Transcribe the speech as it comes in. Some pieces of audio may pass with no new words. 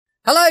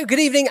Hello, good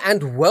evening,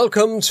 and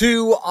welcome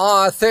to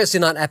our Thursday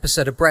night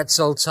episode of Brett's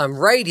Old Time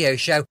Radio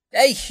Show.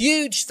 A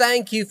huge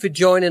thank you for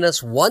joining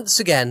us once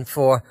again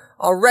for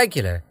our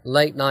regular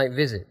late night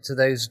visit to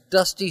those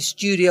dusty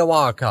studio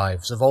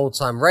archives of old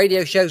time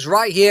radio shows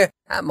right here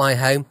at my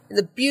home in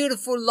the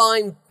beautiful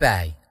Lyme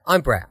Bay.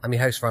 I'm Brett. I'm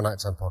your host for our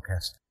Nighttime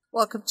Podcast.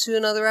 Welcome to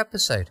another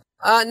episode.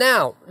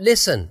 Now,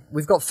 listen,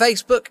 we've got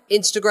Facebook,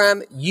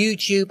 Instagram,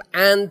 YouTube,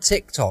 and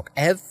TikTok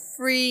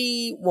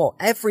every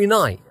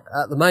night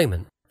at the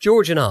moment.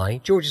 George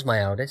is my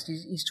eldest,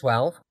 he's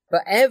 12,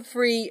 but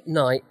every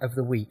night of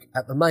the week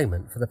at the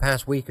moment for the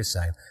past week or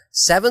so,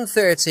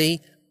 7:30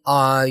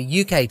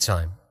 UK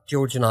time,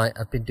 George and I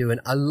have been doing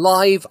a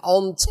live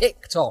on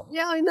TikTok.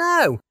 Yeah, I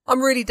know.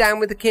 I'm really down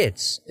with the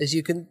kids, as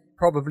you can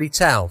probably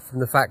tell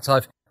from the fact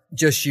I've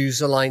just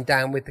used the line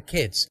down with the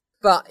kids.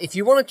 But if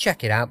you want to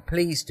check it out,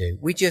 please do.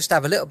 We just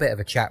have a little bit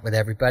of a chat with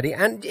everybody,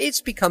 and it's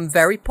become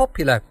very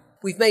popular.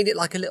 We've made it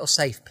like a little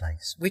safe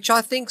place, which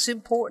I think's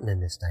important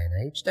in this day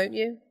and age, don't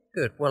you?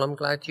 Good. Well, I'm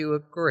glad you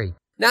agree.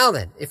 Now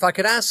then, if I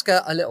could ask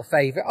a little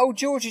favour. Oh,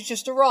 George has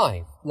just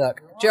arrived.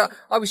 Look,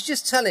 I was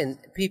just telling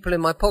people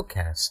in my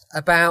podcast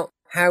about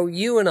how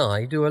you and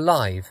I do a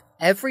live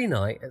every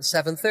night at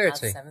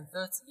 7:30. At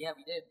 7:30, yeah,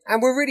 we do.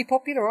 And we're really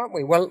popular, aren't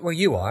we? Well,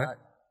 you are.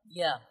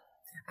 Yeah.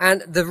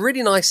 And the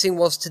really nice thing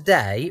was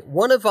today,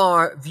 one of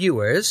our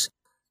viewers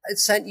had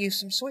sent you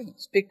some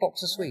sweets, big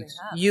box of sweets.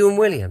 You and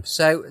William.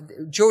 So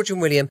George and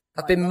William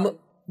have been...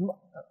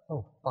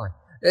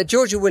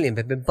 George and William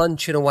have been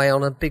bunching away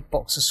on a big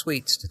box of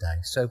sweets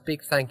today. So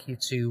big thank you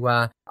to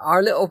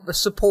our little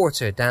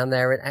supporter down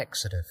there in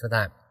Exeter for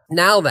that.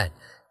 Now then,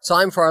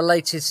 time for our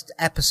latest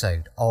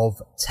episode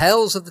of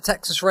Tales of the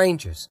Texas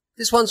Rangers.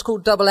 This one's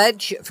called Double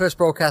Edge, first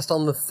broadcast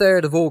on the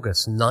 3rd of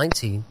August,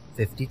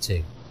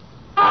 1952.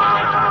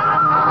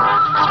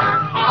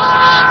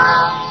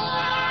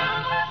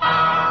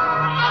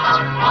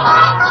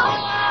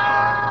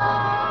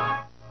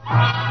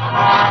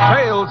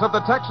 Tales of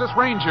the Texas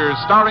Rangers,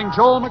 starring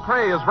Joel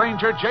McRae as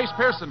Ranger Jace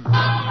Pearson.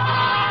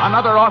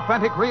 Another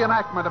authentic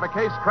reenactment of a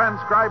case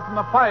transcribed from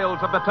the files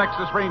of the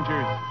Texas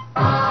Rangers.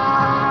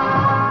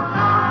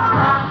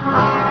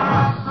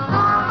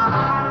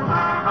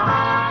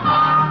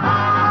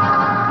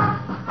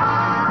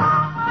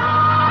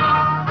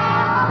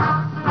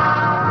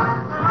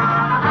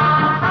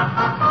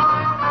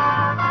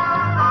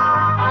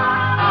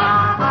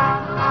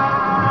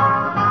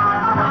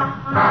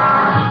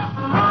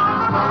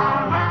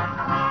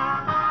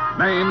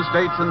 Names,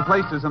 dates, and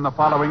places in the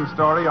following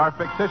story are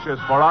fictitious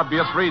for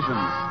obvious reasons.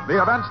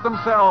 The events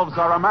themselves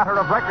are a matter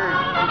of record.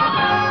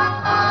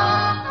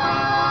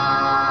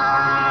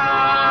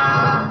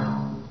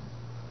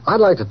 I'd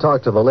like to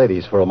talk to the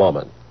ladies for a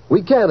moment.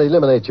 We can't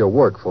eliminate your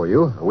work for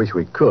you. I wish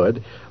we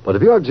could. But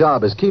if your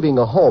job is keeping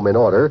a home in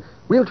order,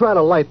 we'll try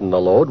to lighten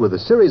the load with a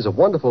series of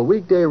wonderful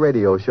weekday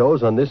radio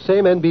shows on this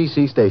same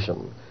NBC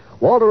station.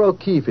 Walter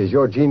O'Keefe is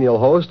your genial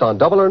host on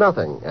Double or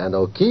Nothing, and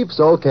O'Keefe's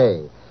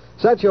okay.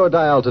 Set your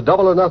dial to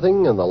Double or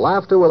Nothing, and the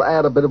laughter will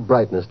add a bit of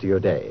brightness to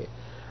your day.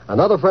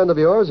 Another friend of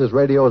yours is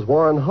radio's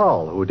Warren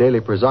Hull, who daily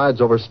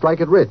presides over Strike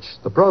It Rich,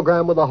 the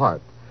program with a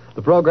heart.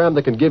 The program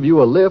that can give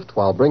you a lift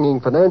while bringing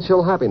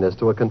financial happiness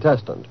to a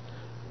contestant.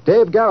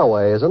 Dave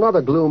Garraway is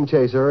another gloom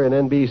chaser in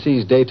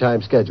NBC's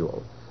daytime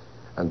schedule.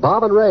 And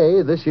Bob and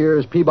Ray, this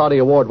year's Peabody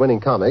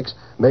Award-winning comics,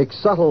 make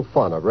subtle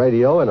fun of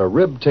radio in a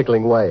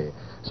rib-tickling way.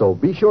 So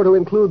be sure to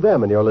include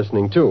them in your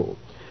listening, too.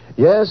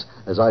 Yes,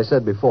 as I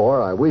said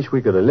before, I wish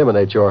we could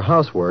eliminate your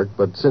housework,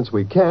 but since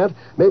we can't,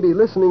 maybe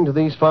listening to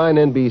these fine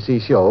NBC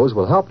shows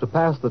will help to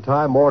pass the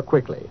time more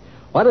quickly.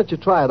 Why don't you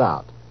try it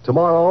out,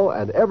 tomorrow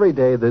and every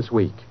day this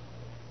week?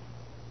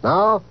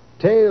 Now,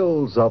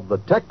 Tales of the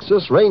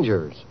Texas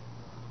Rangers.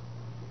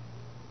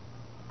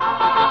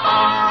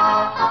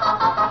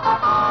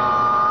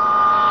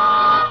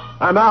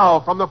 And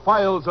now, from the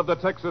files of the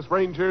Texas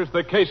Rangers,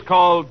 the case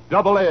called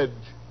Double Edge.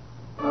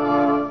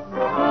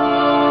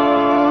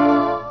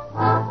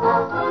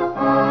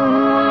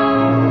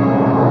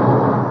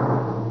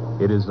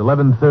 It is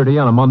 11:30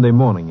 on a Monday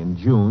morning in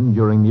June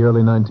during the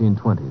early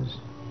 1920s.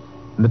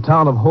 In the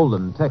town of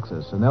Holden,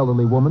 Texas, an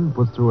elderly woman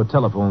puts through a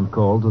telephone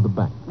call to the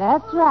bank.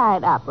 That's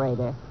right,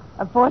 operator.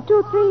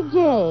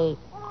 423J.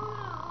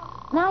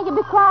 Now, you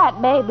be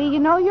quiet, baby. You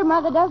know your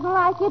mother doesn't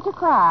like you to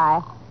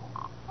cry.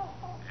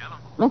 Hello?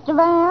 Mr.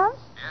 Vance?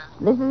 Yeah?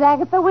 This is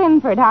Agatha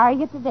Winford. How are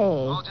you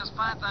today? Oh, just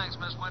fine, thanks,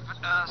 Miss Winford.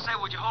 Say,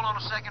 would you hold on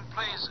a second,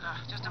 please?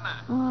 Just a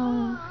minute.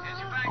 Here's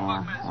your bank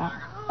book, Miss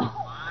Agatha.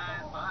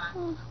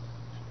 Fine.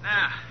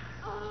 Now,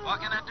 what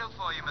can I do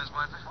for you, Miss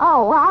Winford?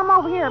 Oh, well, I'm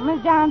over here at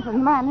Miss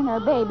Johnson's minding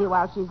her baby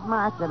while she's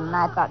marking, and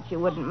I thought she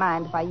wouldn't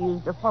mind if I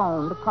used her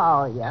phone to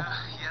call you.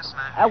 Yes,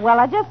 ma'am. Well,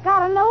 I just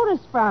got a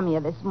notice from you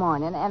this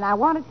morning, and I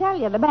want to tell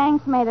you the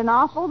bank's made an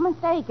awful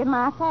mistake in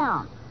my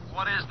account.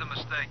 What is the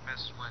mistake,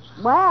 Miss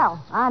Winford? Well,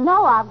 I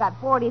know I've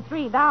got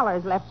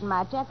 $43 left in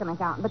my checking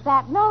account, but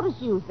that notice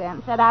you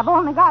sent said I've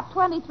only got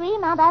 23.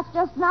 Now, that's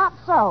just not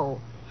so.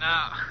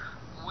 Now,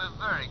 we're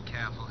very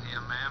careful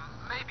here, ma'am.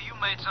 maybe you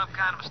made some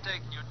kind of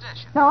mistake in your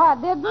dish. No, I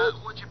didn't.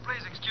 Would you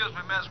please excuse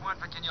me, Miss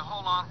Winfrey? Can you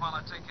hold on while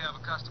I take care of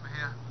a customer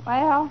here?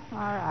 Well, all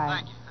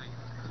right. Thank you.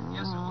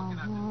 Yes, sir. What can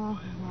I do?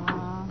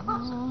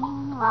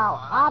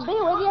 I'll be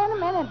with you in a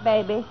minute,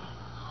 baby.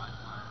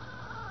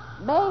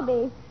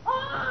 Baby.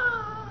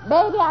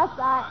 Baby,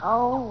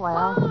 oh,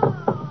 well.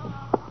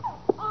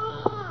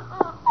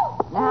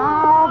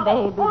 Now,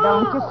 baby,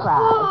 don't you cry.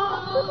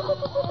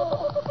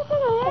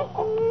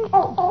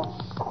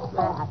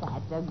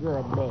 That's a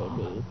good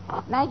baby.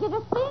 Now, you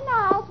just be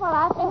nice while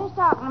I finish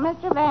talking to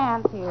Mr.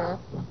 Vance here.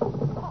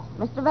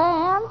 Mr.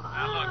 Vance?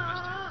 Now, look,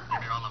 mister.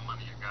 Give me all the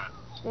money you got.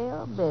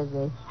 Still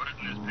busy. Put it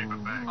in this paper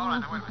bag. All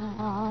right, now, wait a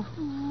minute.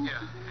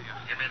 Here.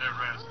 Give me the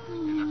rest.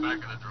 In the back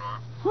of the drawer.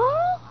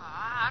 Huh?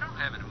 I don't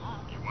have any more.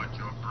 You want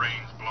your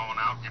brains blown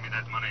out? Give me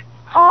that money.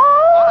 Oh!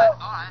 All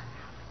right.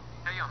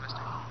 Here you are, mister.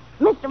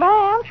 Mr.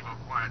 Vance. Keep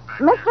quiet back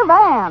Mr. there.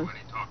 Vance. When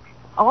he talking.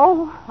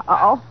 Oh.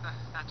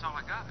 That's all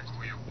I got, mister.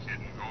 Were you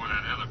kidding? Go in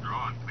that other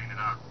drawer and clean it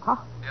out.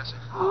 Yes, sir.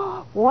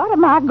 What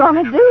am I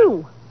going to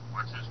do?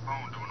 What's his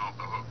phone doing off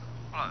the hook?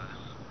 Well,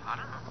 I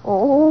don't know.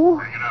 Oh.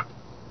 Hang it up.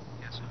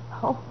 Yes, sir.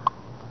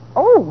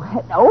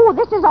 Oh,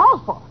 this is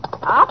awful.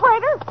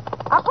 Operator.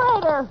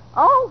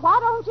 Oh, why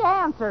don't you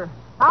answer?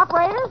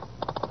 Operator.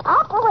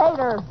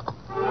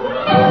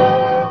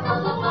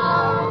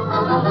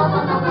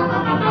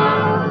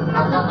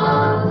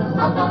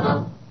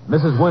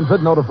 Mrs.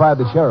 Winford notified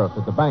the sheriff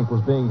that the bank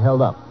was being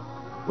held up.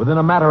 Within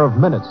a matter of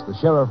minutes, the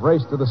sheriff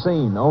raced to the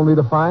scene, only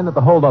to find that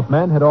the hold-up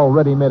men had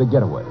already made a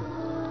getaway.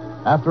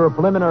 After a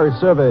preliminary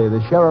survey,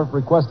 the sheriff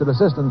requested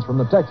assistance from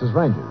the Texas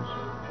Rangers.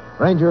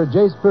 Ranger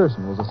Jace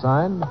Pearson was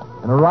assigned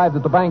and arrived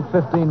at the bank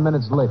 15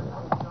 minutes later.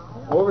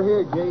 Over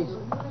here, Jace.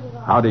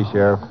 Howdy,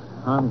 Sheriff.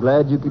 I'm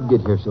glad you could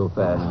get here so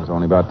fast. I was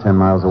only about 10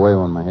 miles away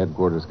when my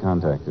headquarters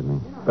contacted me.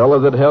 Fella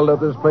that held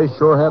up this place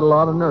sure had a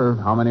lot of nerve.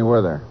 How many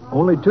were there?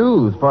 Only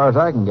two, as far as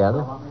I can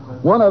gather.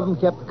 One of them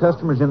kept the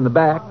customers in the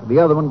back. The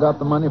other one got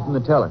the money from the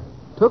teller.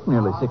 Took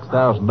nearly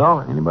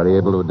 $6,000. Anybody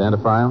able to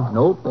identify them?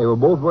 Nope, they were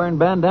both wearing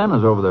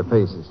bandanas over their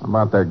faces. How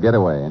about their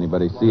getaway?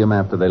 Anybody see them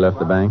after they left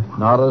the bank?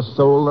 Not a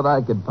soul that I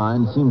could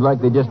find. Seems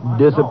like they just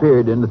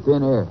disappeared into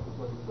thin air.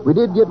 We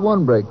did get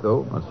one break,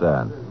 though. What's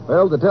that?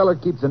 Well, the teller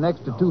keeps an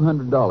extra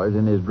 $200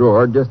 in his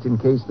drawer just in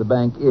case the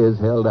bank is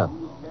held up.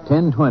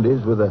 10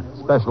 20s with a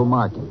special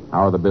marking.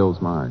 How are the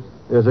bills marked?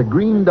 There's a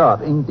green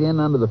dot inked in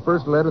under the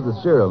first letter of the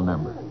serial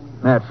number.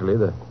 Naturally,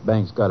 the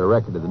bank's got a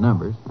record of the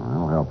numbers.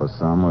 That'll help us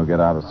some. We'll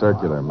get out a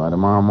circular. By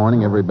tomorrow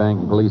morning, every bank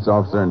and police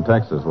officer in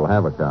Texas will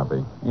have a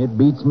copy. It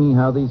beats me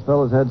how these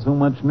fellas had so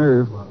much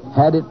nerve.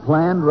 Had it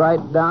planned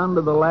right down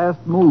to the last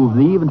move.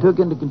 They even took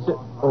into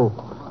consideration... Oh,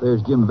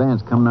 there's Jim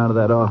Vance coming out of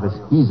that office.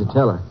 He's a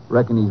teller.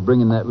 Reckon he's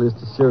bringing that list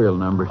of serial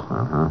numbers.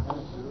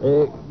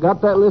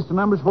 Got that list of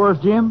numbers for us,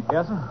 Jim?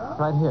 Yes, sir.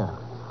 Right here.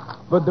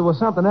 But there was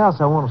something else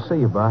I want to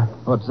see you about.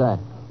 What's that?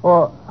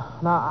 Well,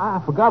 now,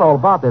 I forgot all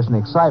about this in the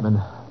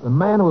excitement. The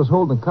man who was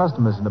holding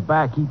customers in the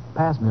back, he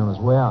passed me on his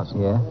way out.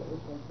 Yeah?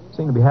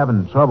 Seemed to be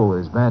having trouble with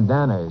his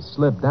bandana. It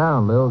slipped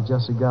down a little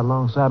just as he got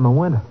alongside my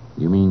window.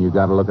 You mean you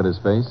got to look at his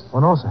face?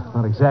 Well, no, sir.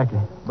 Not exactly.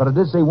 But I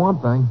did see one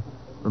thing.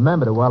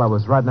 Remembered it while I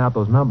was writing out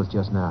those numbers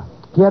just now.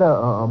 He had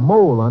a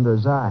mole under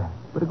his eye.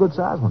 Pretty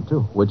good-sized one,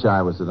 too. Which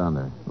eye was it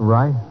under?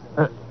 Right?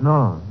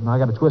 No, I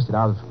got it twisted.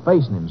 I was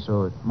facing him,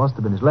 so it must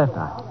have been his left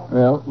eye.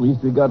 Well, at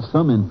least we got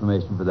some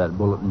information for that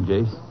bulletin,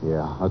 Jace.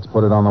 Yeah, let's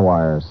put it on the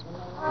wires.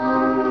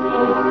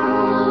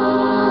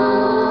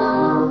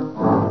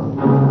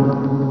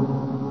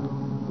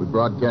 We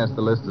broadcast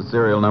the list of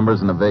serial numbers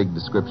and a vague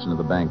description of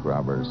the bank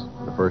robbers.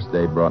 The first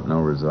day brought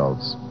no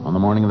results. On the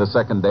morning of the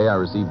second day, I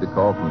received a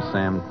call from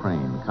Sam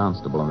Crane,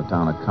 constable in the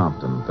town of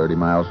Compton, 30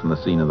 miles from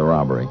the scene of the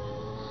robbery.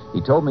 He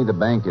told me the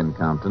bank in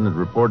Compton had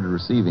reported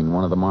receiving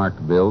one of the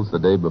marked bills the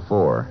day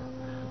before.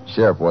 The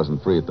sheriff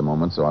wasn't free at the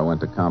moment, so I went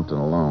to Compton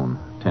alone.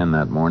 10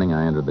 that morning,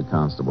 I entered the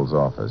constable's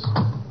office.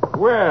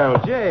 Well,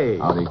 Jay.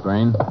 Howdy,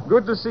 Crane.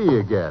 Good to see you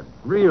again.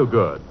 Real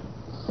good.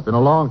 It's been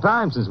a long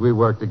time since we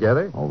worked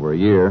together. Over a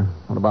year.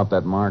 What about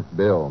that marked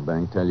bill?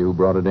 Bank tell you who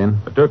brought it in?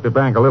 It took the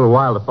bank a little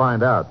while to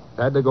find out.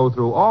 Had to go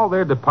through all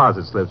their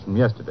deposit slips from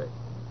yesterday.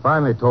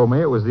 Finally told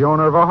me it was the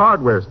owner of a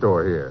hardware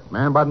store here, a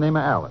man by the name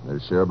of Allen. They're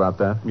sure about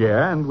that?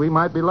 Yeah, and we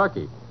might be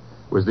lucky.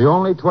 It was the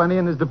only 20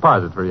 in his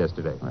deposit for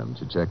yesterday.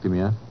 Haven't you checked him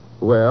yet?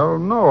 Well,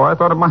 no, I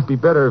thought it might be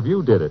better if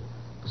you did it.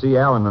 See,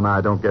 Allen and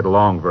I don't get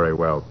along very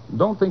well.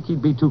 Don't think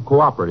he'd be too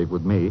cooperative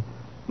with me.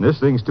 This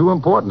thing's too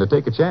important to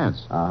take a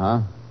chance.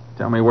 Uh-huh.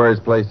 Tell me where his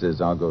place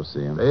is. I'll go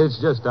see him. It's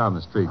just down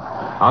the street.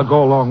 I'll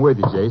go along with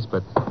you, Jace,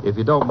 but if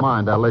you don't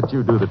mind, I'll let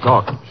you do the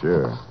talking.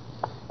 Sure.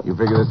 You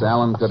figure this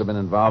Allen could have been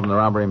involved in the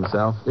robbery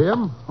himself?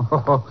 Him?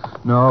 Oh,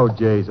 no,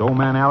 Jace. Old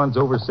man Allen's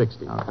over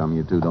 60. How come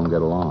you two don't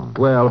get along?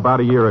 Well, about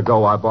a year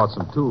ago, I bought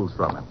some tools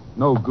from him.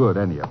 No good,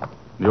 any of them.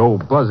 The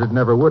old buzzard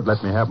never would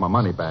let me have my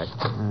money back.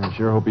 I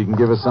sure hope he can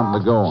give us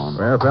something to go on.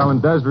 Well, if Allen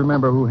does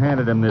remember who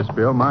handed him this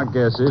bill, my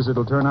guess is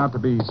it'll turn out to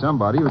be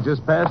somebody who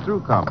just passed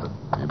through Compton.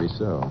 Maybe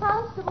so.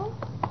 Constable.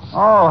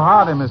 Oh,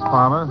 howdy, Miss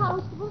Palmer.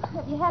 Constable,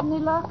 you had any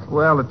luck?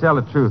 Well, to tell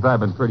the truth,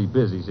 I've been pretty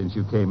busy since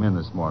you came in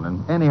this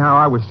morning. Anyhow,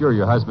 I was sure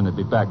your husband would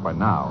be back by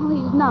now. Well,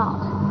 he's not.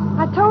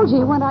 I told you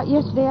he went out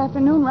yesterday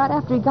afternoon right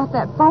after he got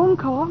that phone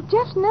call.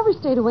 Jeff's never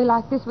stayed away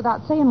like this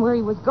without saying where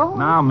he was going.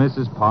 Now,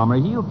 Mrs.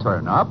 Palmer, he'll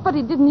turn up. But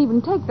he didn't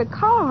even take the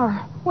car.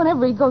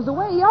 Whenever he goes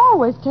away, he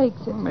always takes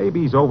it.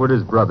 Maybe he's over at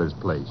his brother's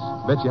place.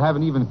 Bet you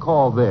haven't even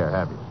called there,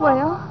 have you?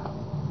 Well,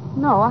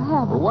 no, I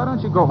haven't. Well, why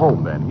don't you go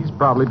home, then? He's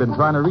probably been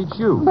trying to reach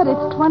you. But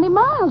it's 20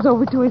 miles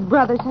over to his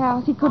brother's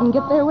house. He couldn't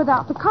get there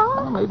without the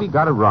car. Well, maybe he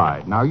got a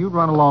ride. Now, you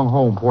run along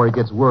home before he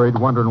gets worried,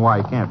 wondering why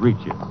he can't reach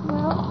you.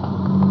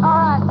 Well, all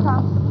right,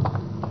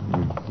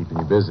 Tom. Keeping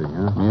you busy,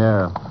 huh?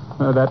 Yeah.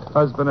 That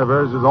husband of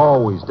hers is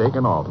always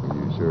taking off. Are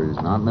you sure he's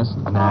not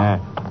missing? Nah.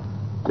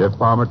 Jeff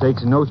Palmer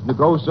takes a notion to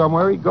go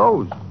somewhere, he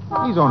goes.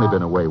 He's only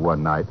been away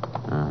one night.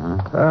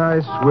 Uh-huh. I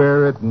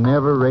swear it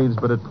never rains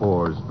but it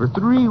pours. For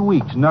 3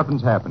 weeks,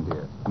 nothing's happened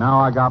here. Now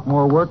I got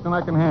more work than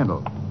I can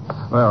handle.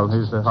 Well,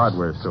 here's the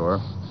hardware store.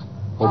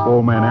 Hope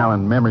old man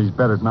Allen's memory's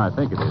better than I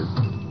think it is.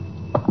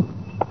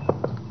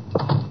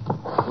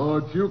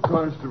 Oh, it's you,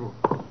 Constable.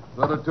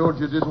 Thought I told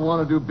you I didn't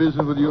want to do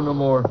business with you no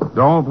more.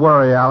 Don't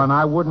worry, Allen.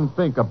 I wouldn't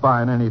think of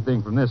buying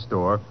anything from this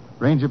store.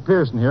 Ranger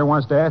Pearson here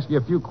wants to ask you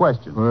a few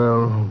questions.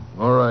 Well,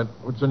 all right.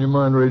 What's on your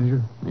mind,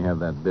 Ranger? You have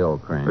that bill,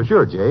 Crane.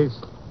 Sure,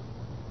 Jace.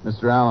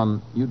 Mr.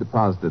 Allen, you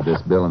deposited this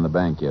bill in the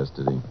bank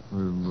yesterday.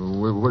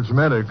 What's the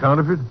matter?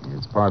 Counterfeit?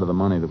 It's part of the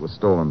money that was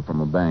stolen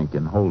from a bank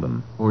in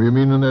Holden. Oh, you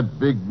mean in that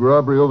big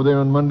robbery over there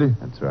on Monday?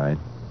 That's right.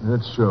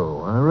 That's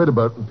so. I read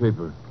about it in the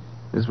paper.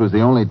 This was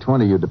the only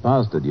 20 you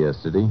deposited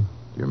yesterday.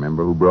 Do you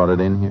remember who brought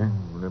it in here?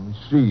 Let me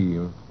see.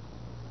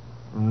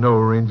 No,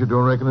 Ranger,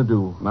 don't reckon I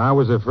do. I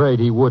was afraid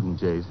he wouldn't,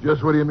 Jace.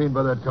 Just what do you mean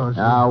by that,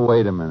 Constable? Now,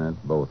 wait a minute,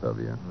 both of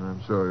you.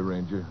 I'm sorry,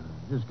 Ranger.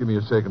 Just give me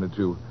a second or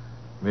two.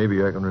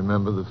 Maybe I can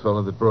remember the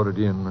fellow that brought it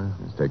in.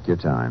 Just take your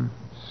time.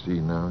 See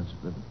now, it's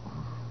been...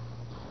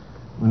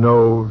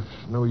 No,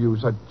 it's no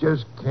use. I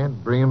just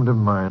can't bring him to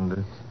mind.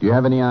 Do you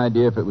have any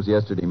idea if it was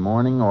yesterday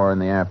morning or in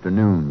the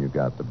afternoon you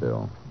got the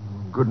bill?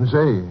 Couldn't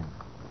say.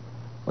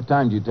 What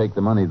time do you take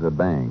the money to the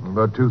bank?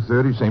 About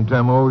 2:30, same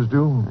time I always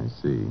do. I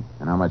see.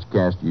 And how much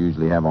cash do you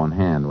usually have on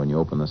hand when you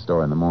open the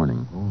store in the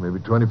morning? Oh, maybe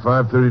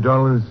 $25,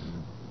 $30.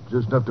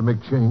 Just enough to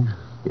make change.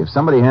 If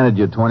somebody handed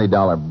you a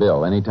 $20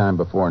 bill any time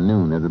before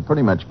noon, it would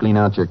pretty much clean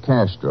out your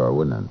cash drawer,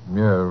 wouldn't it?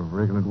 Yeah, I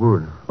reckon it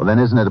would. Well, then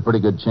isn't it a pretty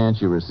good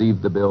chance you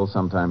received the bill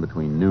sometime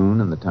between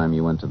noon and the time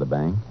you went to the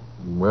bank?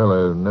 Well,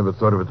 I never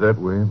thought of it that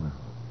way.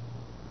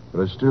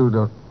 But I still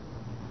don't...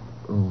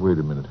 Oh, wait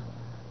a minute.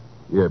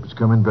 Yep, it's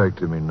coming back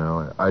to me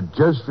now. I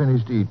just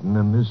finished eating,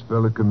 and this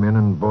fella come in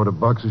and bought a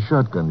box of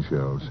shotgun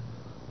shells.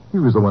 He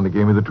was the one that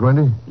gave me the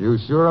 20. You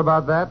sure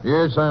about that?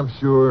 Yes, I'm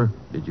sure.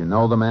 Did you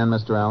know the man,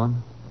 Mr.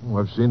 Allen? Oh,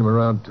 I've seen him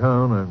around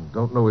town. I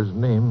don't know his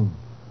name.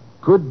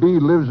 Could be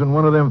lives in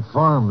one of them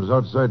farms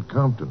outside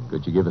Compton.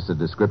 Could you give us a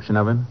description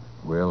of him?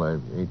 Well, I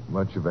ain't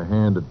much of a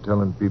hand at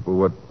telling people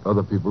what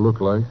other people look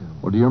like.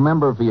 Well, do you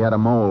remember if he had a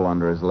mole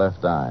under his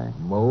left eye?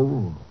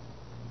 Mole?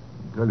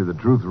 To tell you the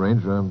truth,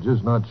 Ranger, I'm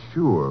just not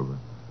sure.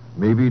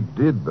 Maybe he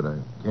did, but I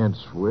can't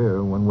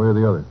swear one way or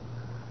the other.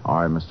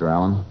 All right, Mr.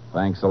 Allen.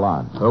 Thanks a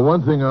lot.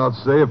 One thing I'll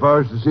say, if I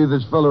was to see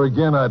this fellow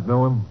again, I'd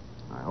know him.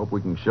 I hope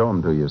we can show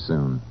him to you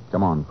soon.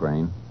 Come on,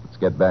 Crane. Let's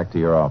get back to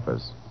your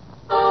office.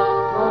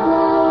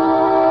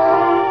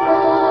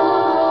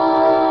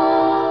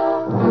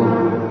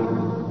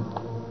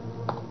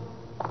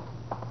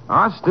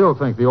 I still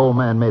think the old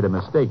man made a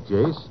mistake,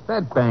 Jace.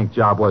 That bank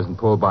job wasn't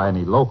pulled by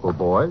any local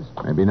boys.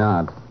 Maybe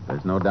not.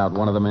 There's no doubt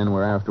one of the men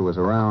we're after was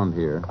around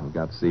here. We've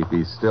got to see if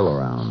he's still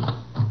around.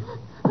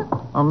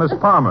 Oh, Miss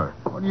Palmer,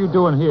 what are you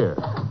doing here?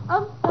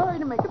 I'm sorry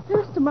to make a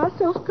fuss to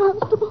myself,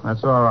 Constable.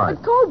 That's all right.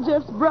 I called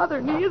Jeff's brother,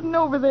 and he isn't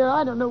over there.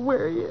 I don't know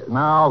where he is.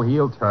 No,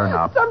 he'll turn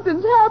up.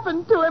 Something's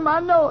happened to him. I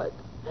know it.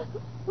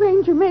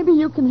 Ranger, maybe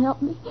you can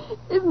help me.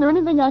 Isn't there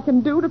anything I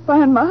can do to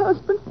find my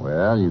husband?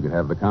 Well, you could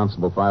have the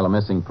constable file a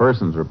missing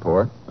persons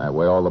report. That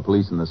way all the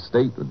police in the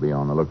state would be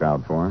on the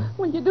lookout for him.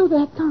 Will you do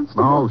that,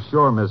 Constable? Oh,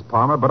 sure, Miss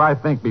Palmer, but I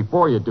think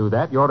before you do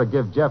that, you ought to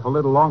give Jeff a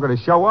little longer to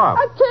show up.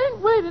 I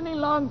can't wait any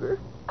longer.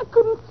 I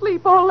couldn't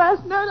sleep all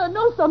last night. I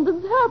know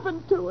something's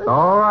happened to him.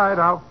 All right,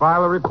 I'll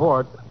file a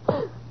report.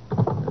 It's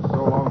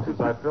so long since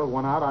I filled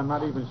one out, I'm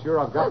not even sure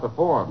I've got the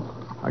form.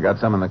 I got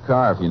some in the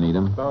car if you need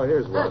them. So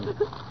here's one.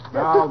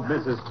 Now,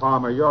 Mrs.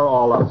 Palmer, you're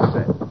all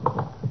upset.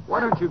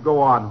 Why don't you go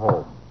on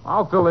home?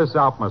 I'll fill this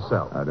out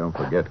myself. Don't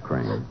forget,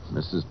 Crane.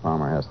 Mrs.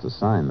 Palmer has to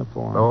sign the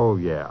form. Oh,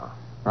 yeah.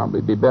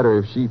 Probably be better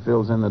if she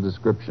fills in the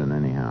description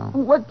anyhow.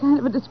 What kind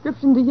of a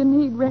description do you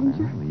need,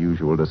 Ranger? The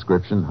usual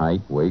description: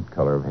 height, weight,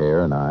 color of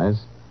hair, and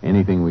eyes.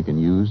 Anything we can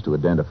use to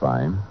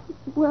identify him.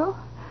 Well,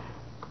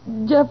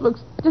 Jeff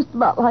looks just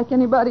about like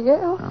anybody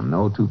else. Now,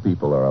 no two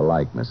people are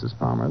alike, Mrs.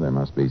 Palmer. There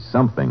must be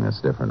something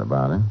that's different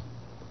about him.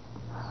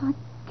 I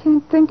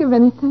can't think of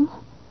anything,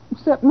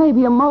 except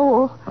maybe a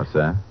mole. What's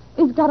that?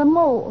 He's got a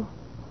mole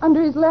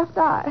under his left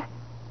eye.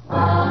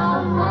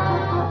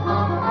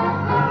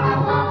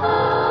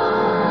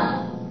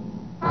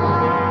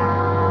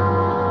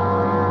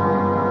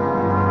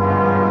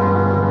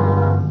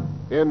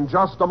 In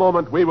just a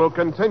moment, we will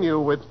continue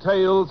with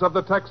Tales of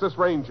the Texas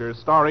Rangers,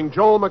 starring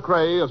Joel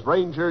McCrea as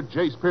Ranger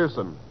Jace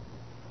Pearson.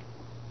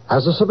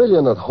 As a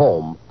civilian at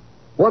home,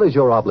 what is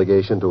your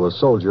obligation to a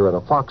soldier in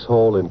a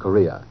foxhole in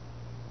Korea?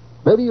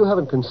 Maybe you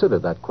haven't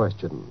considered that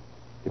question.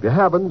 If you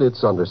haven't,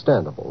 it's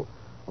understandable.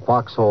 A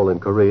foxhole in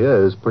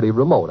Korea is pretty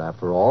remote,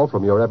 after all,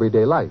 from your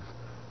everyday life.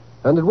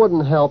 And it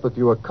wouldn't help if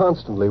you were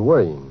constantly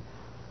worrying.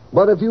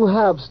 But if you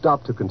have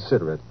stopped to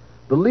consider it,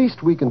 the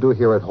least we can do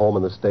here at home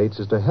in the States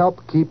is to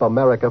help keep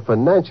America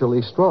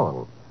financially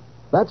strong.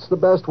 That's the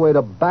best way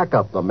to back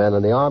up the men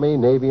in the Army,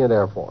 Navy, and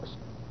Air Force.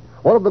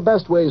 One of the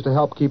best ways to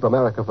help keep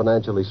America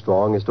financially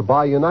strong is to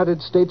buy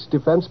United States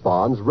defense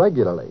bonds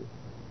regularly.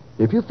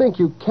 If you think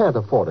you can't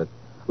afford it,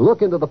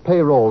 look into the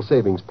payroll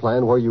savings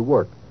plan where you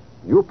work.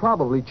 You'll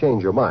probably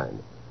change your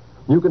mind.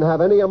 You can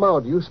have any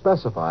amount you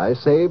specify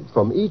saved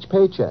from each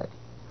paycheck.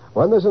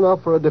 When there's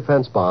enough for a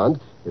defense bond,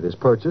 it is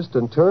purchased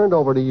and turned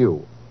over to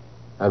you.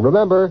 And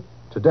remember,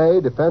 today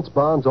defense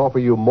bonds offer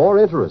you more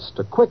interest,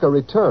 a quicker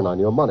return on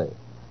your money.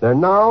 They're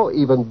now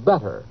even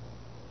better.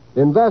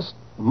 Invest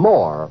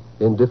more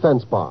in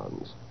defense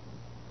bonds.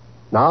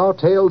 Now,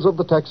 Tales of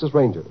the Texas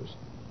Rangers.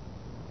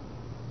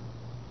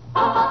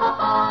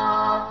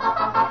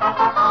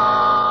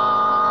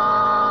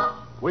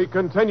 We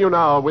continue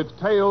now with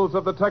Tales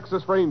of the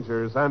Texas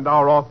Rangers and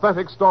our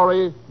authentic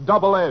story,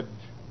 Double Edge.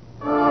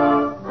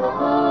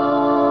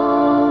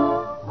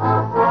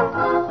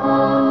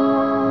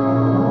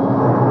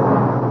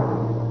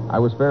 I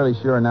was fairly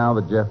sure now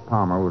that Jeff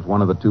Palmer was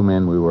one of the two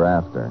men we were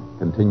after.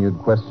 Continued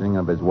questioning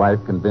of his wife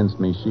convinced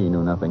me she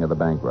knew nothing of the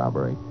bank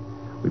robbery.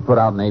 We put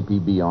out an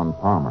APB on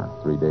Palmer.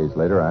 3 days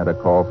later, I had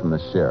a call from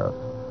the sheriff.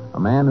 A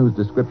man whose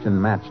description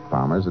matched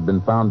Palmer's had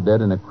been found dead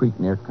in a creek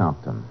near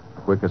Compton.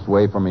 The quickest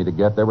way for me to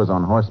get there was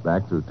on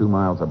horseback through 2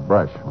 miles of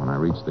brush. When I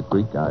reached the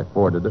creek, I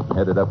forded it and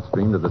headed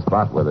upstream to the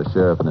spot where the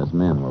sheriff and his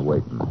men were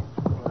waiting.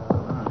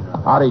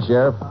 Howdy,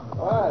 Sheriff.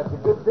 It's a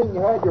good thing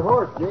you had your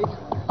horse, Jake.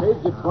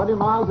 Saved you 20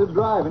 miles of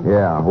driving.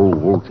 Yeah,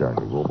 whoa,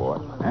 Charlie, whoa, boy.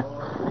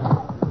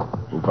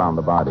 Who found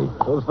the body?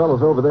 Those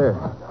fellows over there.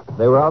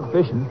 They were out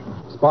fishing.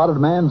 Spotted a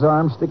man's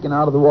arm sticking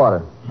out of the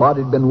water.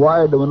 Body'd been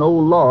wired to an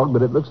old log,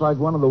 but it looks like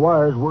one of the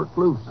wires worked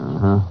loose.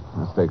 Uh-huh.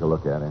 Let's take a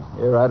look at him.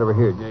 Yeah, right over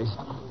here, Jace.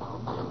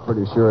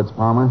 Pretty sure it's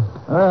Palmer?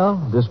 Well,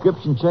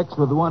 description checks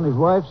with the one his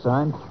wife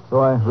signed, so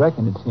I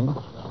reckon it's him.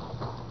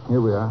 Here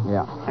we are.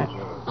 Yeah.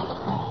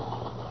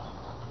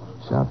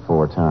 Shot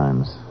 4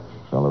 times.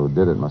 Fellow who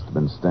did it must have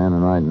been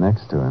standing right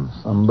next to him.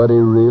 Somebody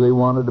really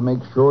wanted to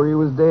make sure he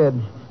was dead.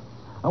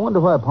 I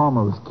wonder why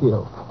Palmer was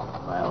killed.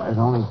 Well, there's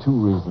only 2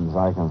 reasons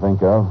I can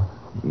think of.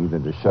 Either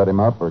to shut him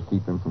up or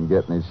keep him from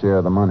getting his share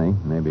of the money.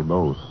 Maybe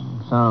both.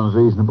 Sounds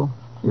reasonable.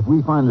 If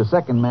we find the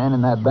second man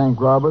in that bank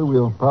robbery,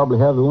 we'll probably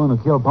have the one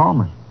who killed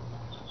Palmer.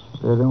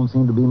 There don't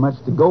seem to be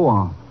much to go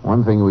on.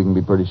 One thing we can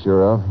be pretty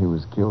sure of, he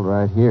was killed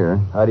right here.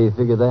 How do you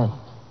figure that?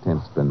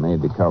 Tent's been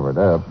made to cover it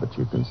up, but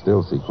you can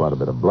still see quite a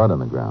bit of blood on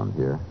the ground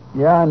here.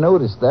 Yeah, I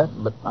noticed that,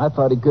 but I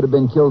thought he could have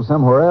been killed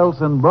somewhere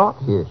else and brought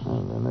here.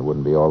 Well, then there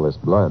wouldn't be all this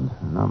blood.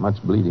 Not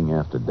much bleeding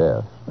after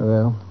death.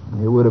 Well,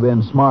 it would have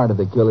been smart of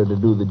the killer to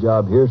do the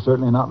job here.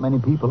 Certainly not many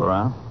people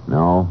around.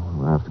 No,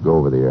 we'll have to go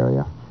over the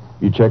area.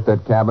 You checked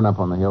that cabin up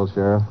on the hill,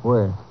 Sheriff?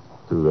 Where?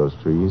 Through those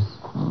trees.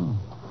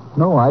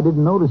 No, I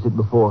didn't notice it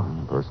before.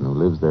 The person who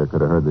lives there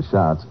could have heard the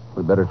shots.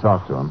 We'd better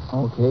talk to him.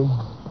 Okay.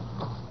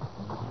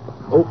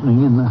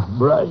 Opening in the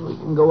brush. We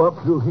can go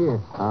up through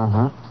here.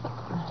 Uh-huh.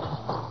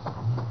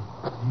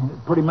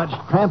 It's pretty much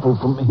trampled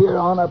from here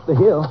on up the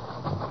hill.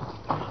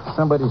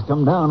 Somebody's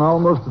come down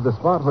almost to the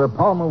spot where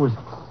Palmer was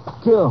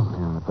killed.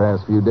 In the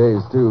past few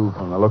days, too,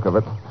 from the look of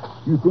it.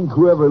 You think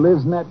whoever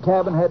lives in that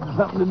cabin had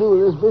something to do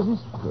with this business?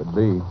 Could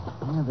be.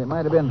 Yeah, they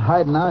might have been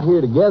hiding out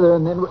here together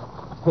and then...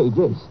 Hey,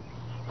 Jace,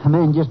 a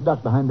man just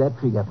ducked behind that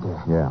tree up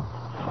there. Yeah.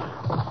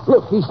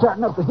 Look, he's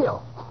starting up the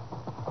hill.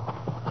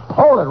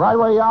 Hold it right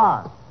where you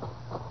are.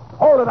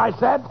 Hold it, I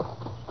said.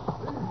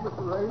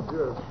 Mr.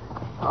 Ranger,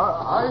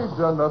 I ain't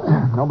done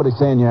nothing. Nobody's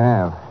saying you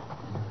have.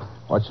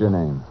 What's your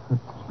name?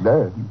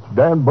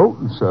 Dan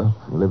Bolton, sir.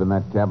 You live in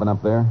that cabin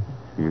up there?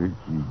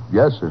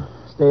 Yes, sir.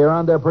 Stay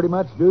around there pretty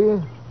much, do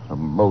you?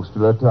 Most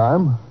of the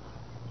time.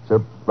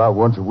 Except about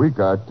once a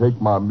week, I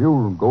take my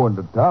mule and go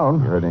into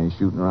town. You heard any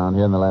shooting around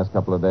here in the last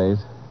couple of days?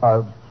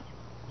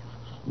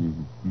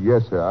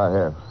 Yes, sir, I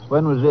have.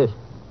 When was this?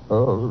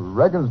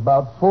 Reckons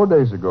about 4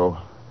 days ago.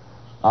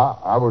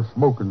 I was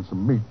smoking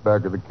some meat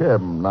back at the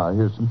cabin, and I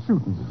hear some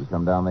shooting. Did you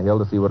come down the hill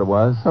to see what it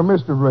was?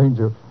 Mr.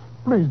 Ranger,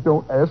 please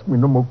don't ask me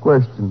no more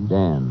questions.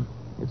 Dan,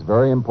 it's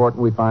very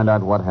important we find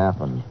out what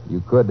happened. You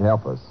could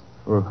help us.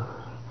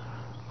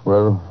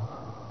 Well,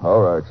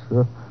 all right,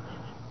 sir.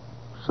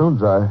 As soon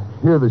as I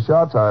hear the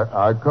shots,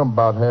 I come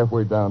about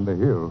halfway down the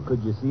hill.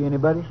 Could you see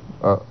anybody?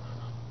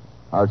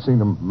 I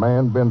seen a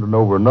man bending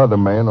over another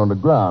man on the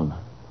ground.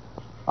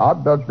 I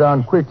ducked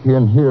down quick here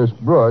and here's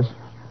brush.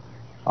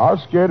 I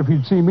was scared if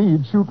he'd see me,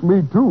 he'd shoot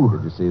me, too.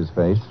 Did you see his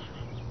face?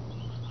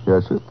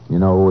 Yes, sir. You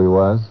know who he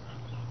was?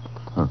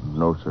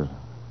 No, sir.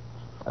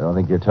 I don't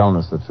think you're telling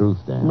us the truth,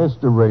 Dan.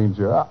 Mr.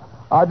 Ranger,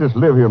 I just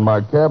live here in my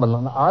cabin,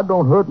 and I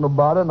don't hurt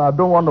nobody, and I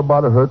don't want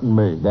nobody hurting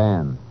me.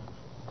 Dan,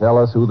 tell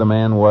us who the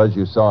man was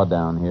you saw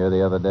down here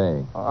the other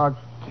day. I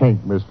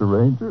can't, Mr.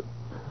 Ranger.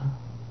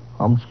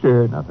 I'm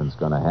scared. Nothing's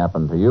going to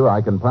happen to you.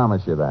 I can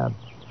promise you that.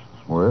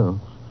 Well,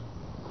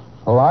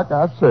 like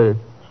I said,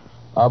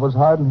 I was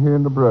hiding here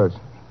in the brush.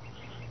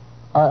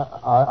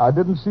 I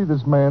didn't see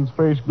this man's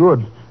face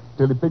good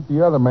till he picked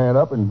the other man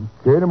up and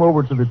carried him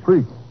over to the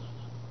creek.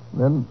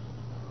 Then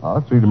I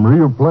seen him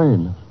real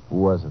plain. Who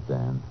was it,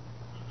 Dan?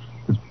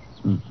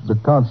 The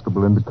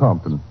constable in the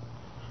Compton,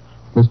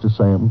 Mr.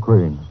 Sam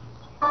Crane.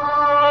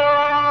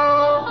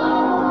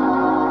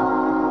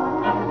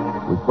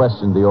 We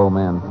questioned the old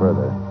man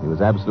further. He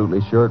was absolutely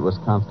sure it was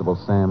Constable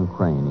Sam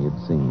Crane he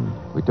had seen.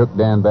 We took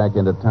Dan back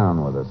into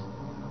town with us.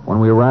 When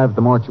we arrived at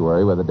the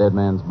mortuary where the dead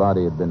man's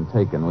body had been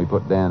taken, we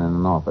put Dan in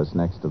an office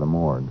next to the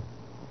morgue.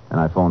 And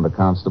I phoned the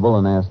constable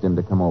and asked him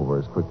to come over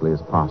as quickly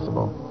as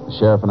possible. The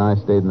sheriff and I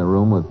stayed in the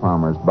room with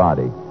Palmer's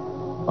body.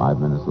 5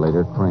 minutes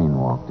later, Crane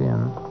walked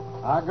in.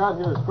 I got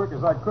here as quick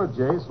as I could,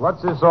 Jace.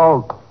 What's this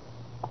all...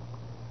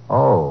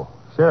 Oh,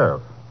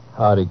 Sheriff.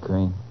 Howdy,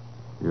 Crane.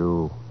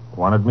 You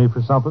wanted me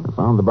for something? I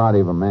found the body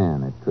of a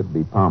man. It could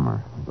be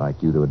Palmer. I'd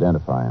like you to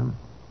identify him.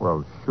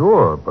 Well,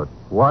 sure, but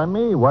why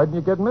me? Why didn't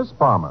you get Miss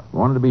Palmer? We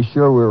wanted to be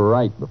sure we were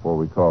right before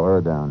we call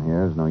her down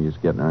here. There's no use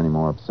getting her any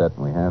more upset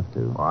than we have to.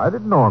 Well, I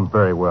didn't know him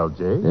very well,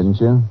 Jace. Didn't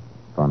you?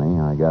 Funny,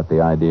 I got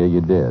the idea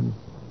you did.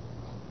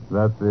 Is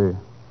that the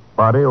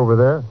body over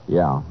there?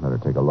 Yeah, better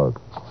take a look.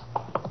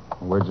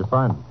 Where'd you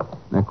find him?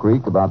 In a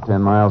creek about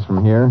 10 miles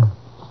from here.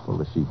 Pull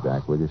the sheet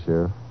back, will you,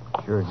 Sheriff?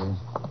 Sure, Jace.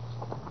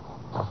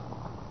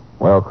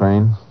 Well,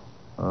 Crane?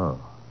 Oh.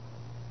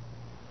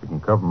 You can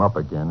cover him up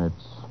again.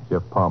 It's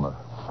Jeff Palmer.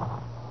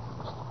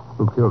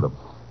 Who killed him?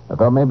 I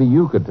thought maybe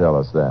you could tell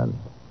us that.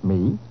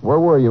 Me? Where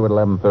were you at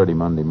 11:30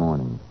 Monday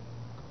morning?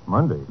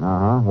 Monday?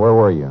 Uh-huh. Where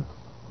were you?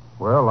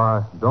 Well,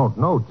 I don't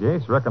know,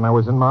 Jace. Reckon I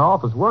was in my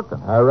office working.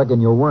 I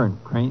reckon you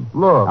weren't, Crane.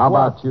 Look, How what?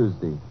 about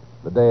Tuesday?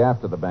 The day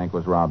after the bank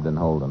was robbed in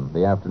Holden.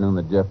 The afternoon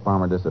that Jeff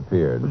Palmer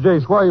disappeared.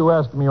 Jace, why are you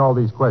asking me all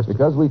these questions?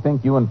 Because we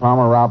think you and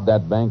Palmer robbed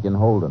that bank in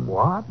Holden.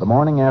 What? The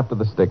morning after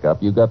the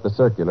stick-up, you got the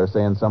circular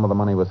saying some of the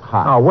money was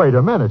hot. Now, wait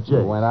a minute, You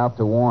Jace. went out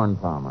to warn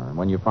Palmer. And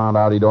when you found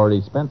out he'd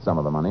already spent some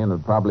of the money and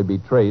would probably be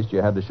traced, you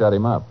had to shut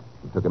him up.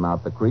 You took him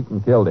out the creek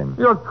and killed him.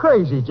 You're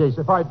crazy, Jace.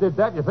 If I did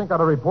that, you think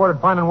I'd have reported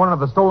finding one of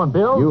the stolen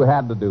bills? You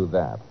had to do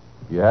that.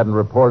 If you hadn't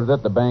reported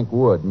it, the bank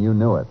would, and you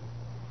knew it.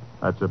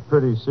 That's a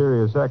pretty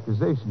serious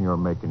accusation you're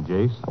making,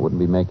 Jace. I wouldn't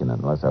be making it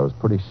unless I was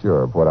pretty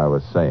sure of what I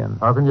was saying.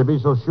 How can you be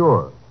so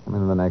sure? Come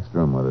into the next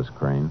room with us,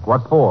 Crane.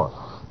 What for?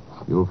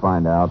 You'll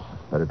find out.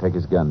 Better take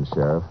his gun,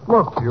 Sheriff.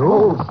 Look, you.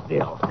 Hold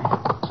still.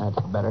 That's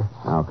better.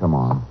 Now, come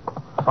on.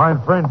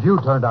 Fine friend you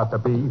turned out to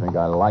be. Think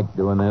I like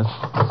doing this?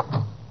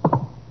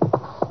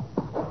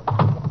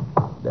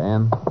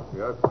 Dan?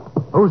 Yes?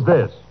 Who's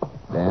this?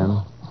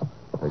 Dan,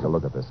 take a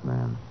look at this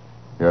man.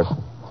 Yes,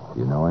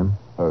 You know him?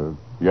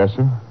 yes,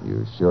 sir.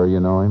 You sure you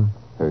know him?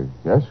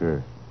 Yes,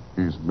 sir.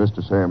 He's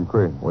Mr. Sam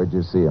Crane. Where'd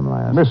you see him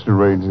last? Mr.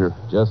 Ranger,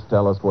 Just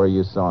tell us where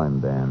you saw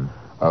him, Dan.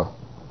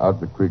 out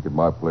the creek at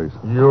my place.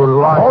 You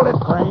liar. Hold it,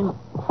 Crane.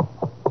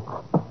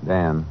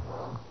 Dan,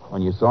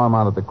 when you saw him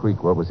out at the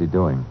creek, what was he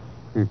doing?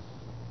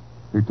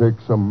 He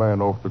takes some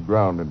man off the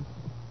ground and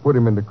put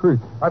him in the creek.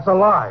 That's a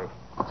lie.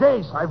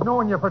 Jace, I've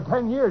known you for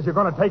 10 years. You're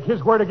going to take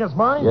his word against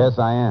mine? Yes,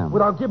 I am.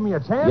 Without giving me a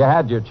chance? You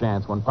had your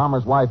chance when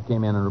Palmer's wife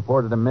came in and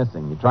reported him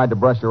missing. You tried to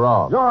brush her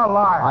off. You're a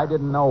liar. I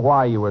didn't know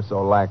why you were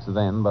so lax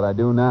then, but I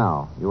do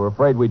now. You were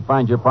afraid we'd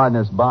find your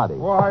partner's body.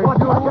 Why, What,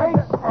 you...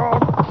 Jace?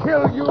 I'll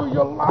kill you,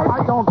 you liar.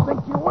 I don't think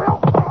you will.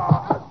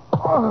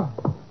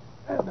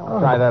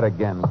 Try that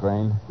again,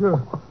 Crane.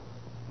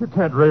 You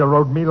can't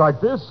railroad me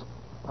like this.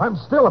 I'm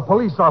still a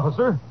police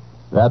officer.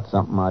 That's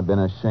something I've been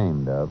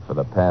ashamed of for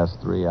the past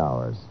 3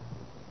 hours.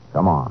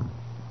 Come on.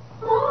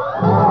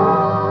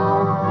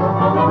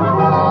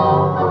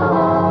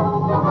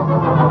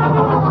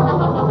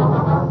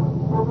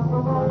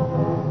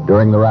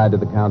 During the ride to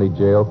the county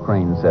jail,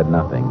 Crane said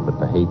nothing, but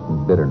the hate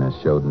and bitterness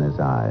showed in his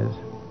eyes.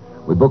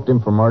 We booked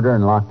him for murder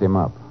and locked him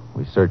up.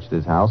 We searched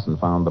his house and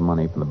found the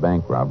money from the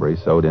bank robbery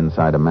sewed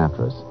inside a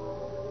mattress.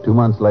 2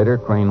 months later,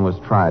 Crane was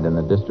tried in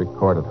the district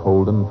court at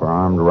Holden for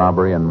armed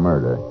robbery and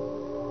murder.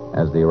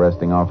 As the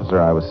arresting officer,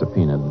 I was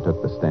subpoenaed and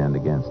took the stand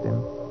against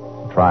him.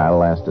 The trial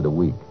lasted a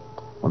week.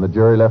 When the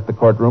jury left the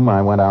courtroom,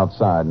 I went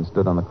outside and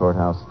stood on the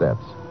courthouse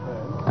steps.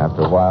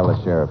 After a while,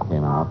 the sheriff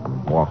came out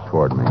and walked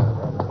toward me.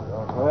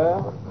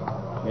 Well,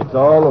 it's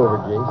all over,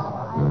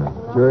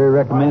 Jace. Jury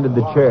recommended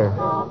the chair.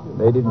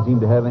 They didn't seem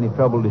to have any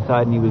trouble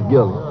deciding he was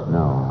guilty.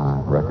 No,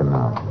 I reckon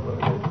not.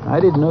 I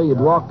didn't know you'd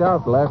walked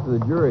out till after the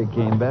jury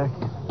came back.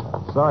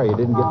 Sorry you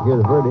didn't get to hear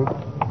the verdict.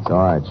 It's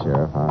all right,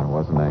 Sheriff. I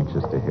wasn't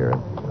anxious to hear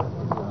it.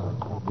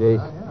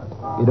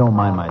 Jace, you don't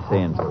mind my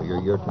saying so.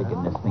 You're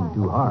taking this thing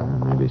too hard.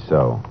 Maybe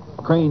so.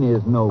 Crane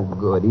is no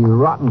good. He's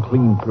rotten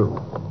clean through.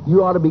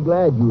 You ought to be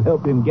glad you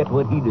helped him get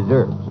what he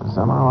deserves.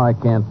 Somehow I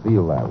can't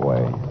feel that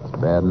way. It's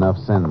bad enough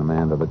sending the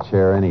man to the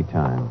chair any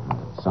time.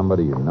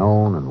 somebody you've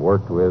known and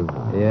worked with.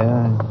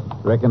 Yeah,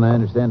 reckon I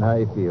understand how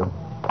you feel.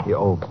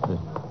 The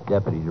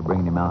deputies are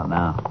bringing him out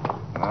now.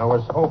 I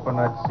was hoping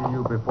I'd see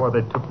you before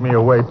they took me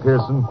away,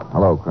 Pearson.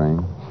 Hello,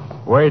 Crane.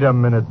 Wait a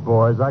minute,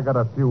 boys. I got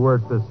a few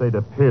words to say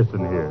to Pearson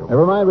here.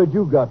 Never mind what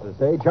you've got to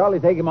say. Charlie,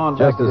 take him on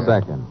back. Just a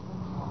second.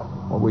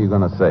 What were you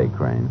going to say,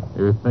 Crane?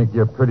 You think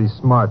you're pretty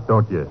smart,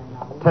 don't you?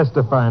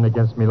 Testifying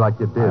against me like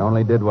you did. I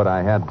only did what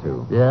I had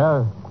to.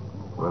 Yeah?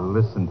 Well,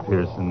 listen,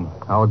 Pearson.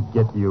 I'll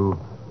get you.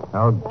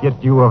 I'll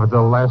get you if it's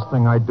the last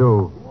thing I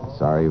do.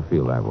 Sorry you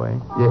feel that way.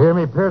 You hear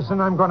me, Pearson?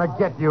 I'm going to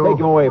get you. Take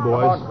him away,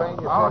 boys.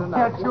 I'll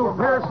get you,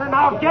 Pearson.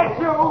 I'll get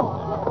you.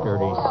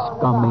 Dirty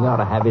scum. He ought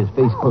to have his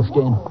face pushed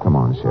in. Come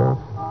on, Sheriff.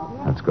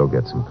 Let's go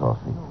get some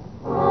coffee.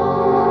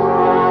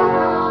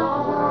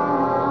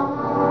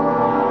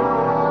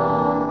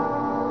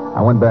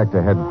 I went back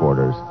to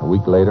headquarters. A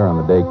week later, on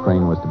the day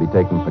Crane was to be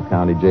taken from the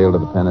county jail to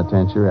the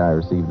penitentiary, I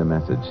received a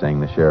message saying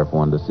the sheriff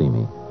wanted to see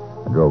me.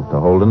 I drove to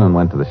Holden and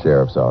went to the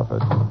sheriff's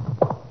office.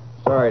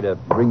 Sorry to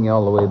bring you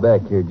all the way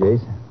back here,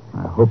 Jace.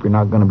 I hope you're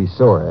not going to be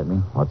sore at me.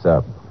 What's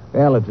up?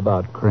 Well, it's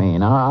about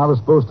Crane. I was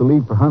supposed to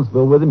leave for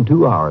Huntsville with him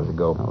 2 hours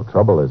ago. No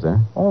trouble, is there?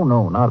 Oh,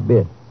 no, not a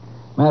bit.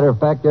 Matter of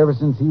fact, ever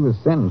since he was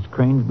sentenced,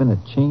 Crane's been a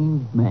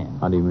changed man.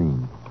 How do you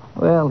mean?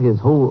 Well, his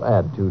whole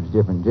attitude's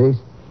different, Jace.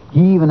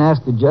 He even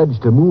asked the judge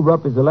to move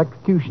up his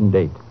electrocution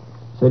date.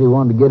 Said he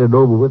wanted to get it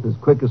over with as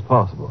quick as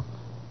possible.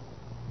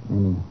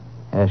 Then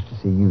he asked to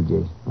see you,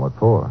 Jace. What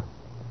for?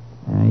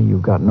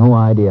 You've got no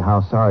idea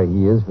how sorry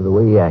he is for the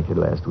way he acted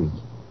last week.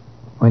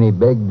 When he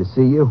begged to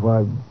see you,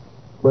 why,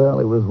 well,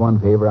 it was one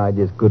favor I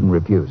just couldn't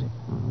refuse him.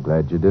 I'm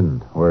glad you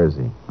didn't. Where is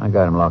he? I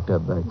got him locked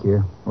up back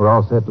here. We're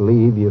all set to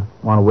leave. You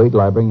want to wait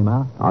till I bring him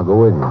out? I'll go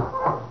with you.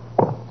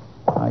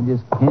 I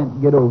just can't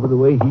get over the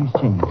way he's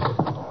changed.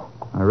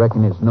 I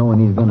reckon it's knowing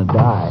he's going to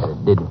die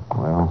that did it.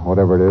 Well,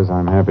 whatever it is,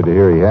 I'm happy to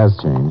hear he has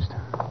changed.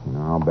 You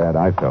know how bad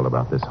I felt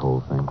about this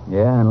whole thing.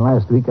 Yeah, and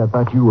last week I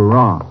thought you were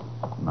wrong.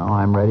 Now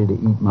I'm ready to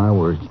eat my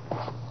words.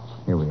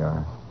 Here we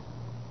are.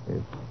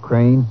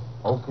 Crane.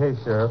 Okay,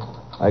 Sheriff.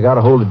 I got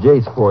a hold of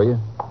Jace for you.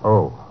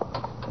 Oh,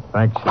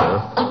 thanks,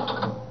 Sheriff.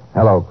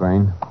 Hello,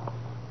 Crane.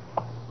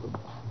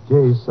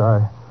 Jace,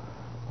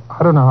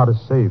 I don't know how to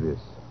say this.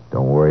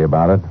 Don't worry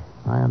about it.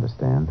 I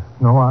understand.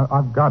 No,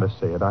 I've got to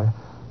say it. I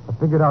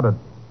figured out a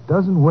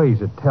dozen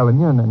ways of telling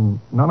you, and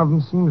none of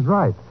them seems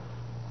right.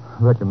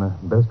 I reckon the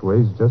best way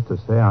is just to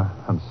say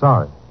I'm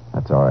sorry.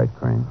 That's all right,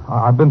 Crane.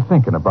 I've been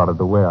thinking about it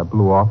the way I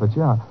blew off at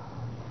you.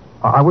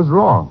 I was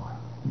wrong.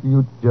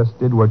 You just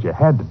did what you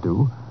had to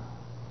do.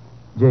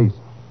 Jace,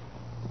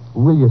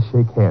 will you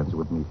shake hands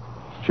with me?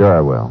 Sure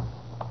I will.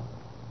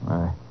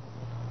 I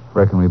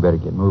reckon we better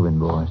get moving,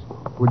 boys.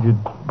 Would you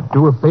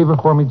do a favor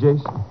for me,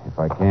 Jace? If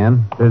I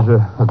can. There's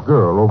a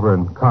girl over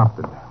in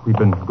Compton. We've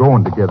been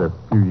going together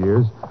a few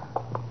years.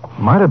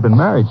 Might have been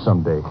married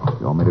someday.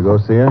 You want me to go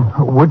see her?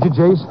 Would you,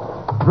 Jace?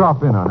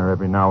 Drop in on her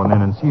every now and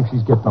then and see if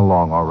she's getting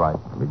along all right.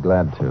 I'll be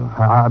glad to.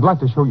 I'd like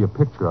to show you a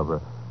picture of her.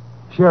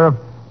 Sheriff,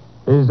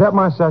 is that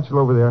my satchel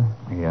over there?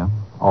 Yeah,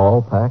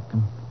 all packed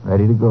and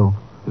ready to go.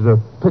 There's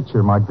a picture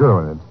of my girl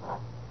in it.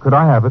 Could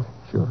I have it?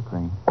 Sure,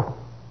 Crane.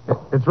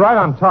 It's right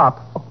on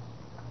top.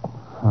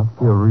 I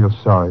feel real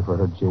sorry for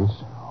her,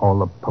 Jace. All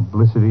the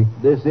publicity.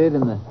 This it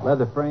in the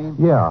leather frame?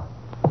 Yeah.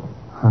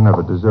 I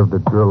never deserved a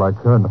girl like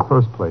her in the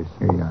first place.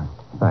 Here you are.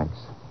 Thanks.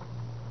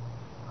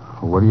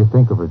 What do you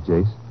think of her,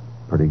 Jace?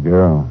 Pretty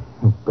girl.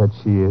 I bet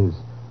she is.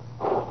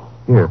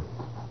 Here,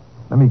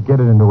 let me get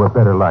it into a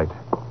better light.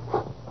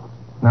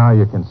 Now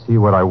you can see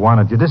what I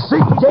wanted you to see.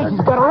 Jason's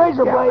got a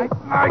razor blade.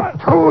 I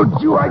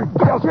told you I'd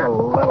get you a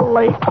little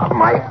late.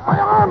 My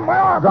arm.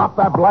 Drop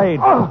that blade.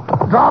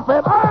 Drop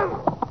it.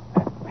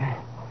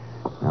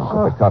 Now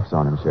put the cuffs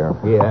on him, Sheriff.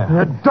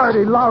 Yeah. You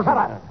dirty louse.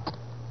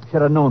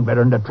 Should have known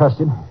better than to trust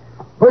him.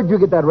 Where'd you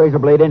get that razor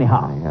blade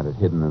anyhow? I had it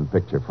hidden in the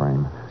picture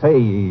frame. Say,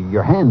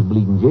 your hand's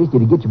bleeding, Jace.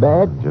 Did he get you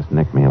bad? Just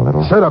nicked me a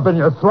little. Shut up in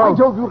your throat. I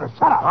told you to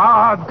shut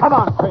up. Come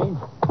on, Crane.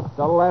 It's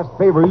the last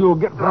favor you'll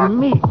get from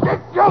me. Get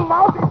your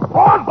lousy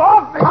paws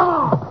off me. Come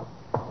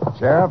on.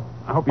 Sheriff,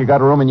 I hope you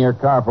got room in your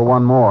car for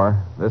one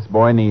more. This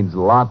boy needs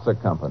lots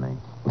of company.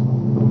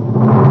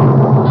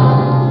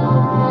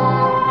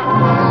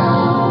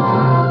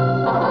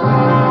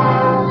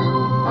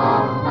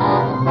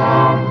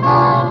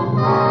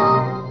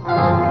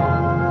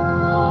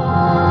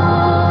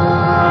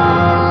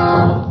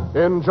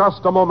 In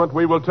just a moment,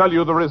 we will tell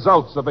you the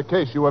results of the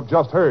case you have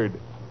just heard.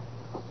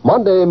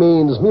 Monday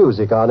means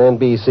music on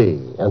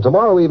NBC, and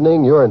tomorrow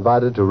evening you're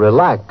invited to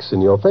relax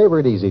in your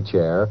favorite easy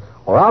chair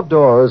or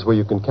outdoors where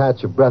you can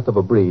catch a breath of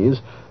a breeze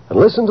and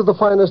listen to the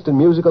finest in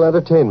musical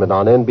entertainment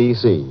on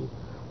NBC.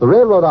 The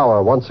Railroad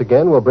Hour once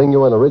again will bring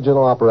you an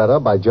original operetta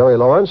by Jerry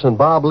Lawrence and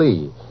Bob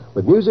Lee,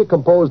 with music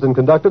composed and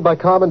conducted by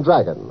Carmen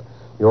Dragon.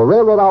 Your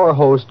Railroad Hour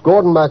host,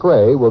 Gordon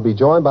MacRae, will be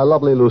joined by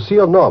lovely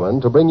Lucille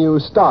Norman to bring you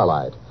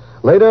Starlight.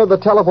 Later, the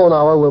Telephone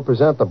Hour will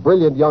present the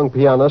brilliant young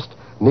pianist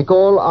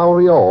Nicole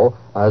Auriol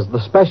as the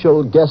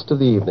special guest of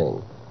the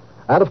evening.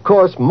 And, of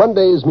course,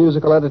 Monday's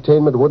musical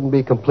entertainment wouldn't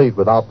be complete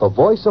without the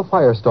voice of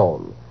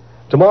Firestone.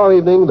 Tomorrow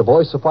evening, the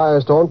voice of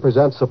Firestone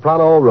presents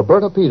soprano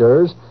Roberta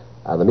Peters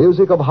and the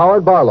music of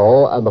Howard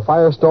Barlow and the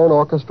Firestone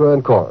Orchestra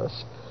and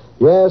Chorus.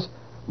 Yes,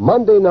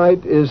 Monday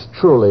night is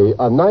truly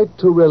a night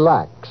to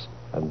relax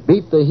and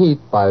beat the heat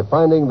by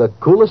finding the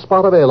coolest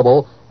spot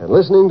available and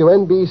listening to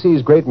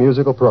NBC's great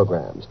musical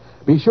programs.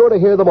 Be sure to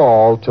hear them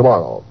all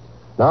tomorrow.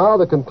 Now,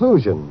 the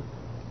conclusion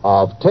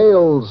of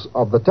Tales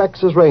of the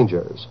Texas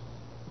Rangers.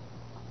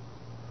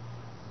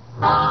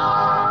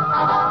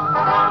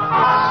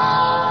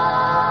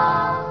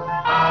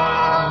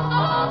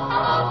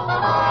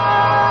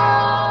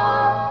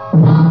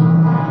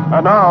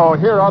 And now,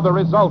 here are the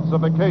results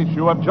of the case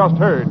you have just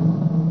heard.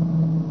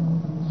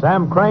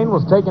 Sam Crane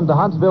was taken to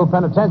Huntsville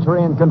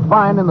Penitentiary and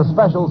confined in the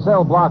special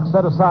cell block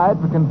set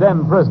aside for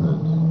condemned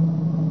prisoners.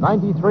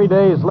 93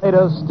 days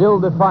later, still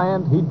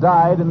defiant, he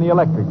died in the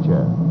electric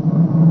chair.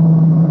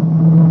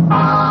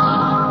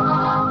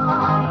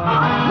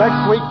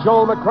 Next week,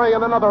 Joel McCrea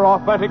in another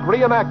authentic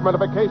reenactment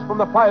of a case from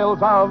the files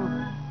of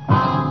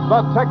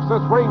the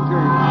Texas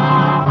Rangers.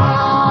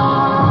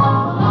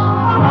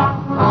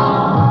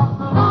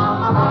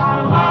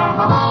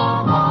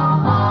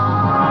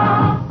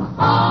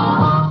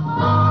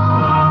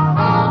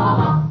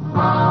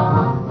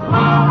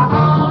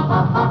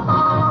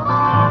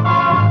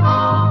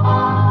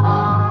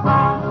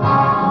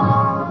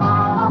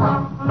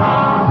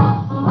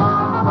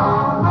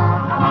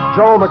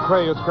 Joel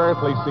McCrea is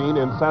currently seen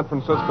in San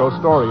Francisco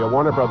Story, a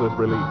Warner Brothers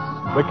release.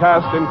 The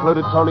cast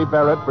included Tony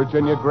Barrett,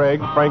 Virginia Gregg,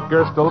 Frank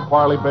Gerstle,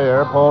 Parley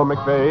Bear, Paul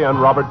McVeigh, and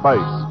Robert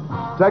Bice.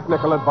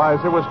 Technical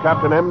advisor was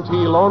Captain M.T.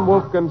 Lone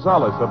Wolf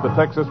Gonzalez of the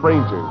Texas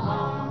Rangers.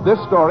 This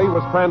story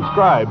was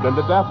transcribed and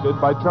adapted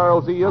by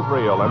Charles E.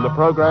 Israel, and the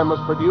program was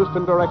produced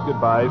and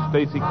directed by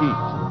Stacy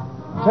Keats.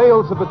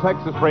 Tales of the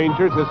Texas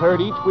Rangers is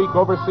heard each week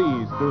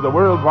overseas through the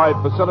worldwide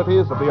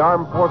facilities of the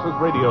Armed Forces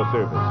Radio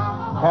Service.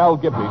 Hal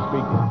Gibney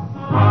speaking.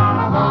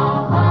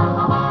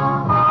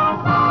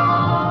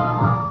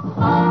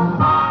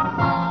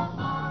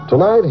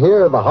 Tonight,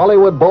 hear the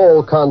Hollywood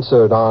Bowl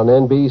concert on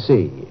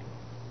NBC.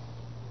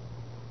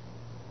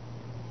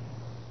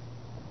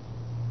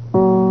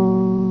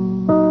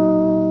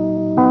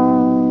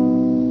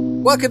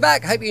 Welcome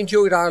back. Hope you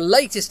enjoyed our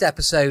latest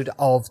episode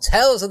of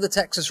Tales of the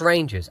Texas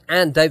Rangers.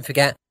 And don't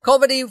forget,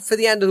 comedy for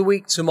the end of the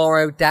week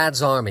tomorrow,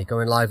 Dad's Army,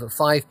 going live at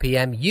 5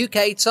 p.m.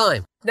 UK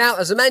time. Now,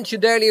 as I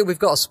mentioned earlier, we've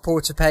got a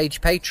supporter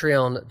page,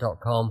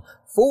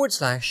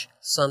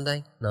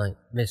 patreon.com/Sunday Night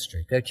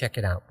Mystery. Go check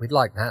it out. We'd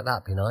like that.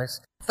 That'd be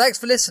nice. Thanks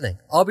for listening.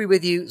 I'll be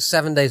with you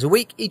 7 days a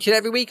week, each and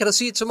every week, and I'll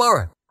see you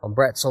tomorrow on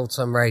Brett's Old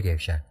Time Radio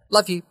Show.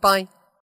 Love you. Bye.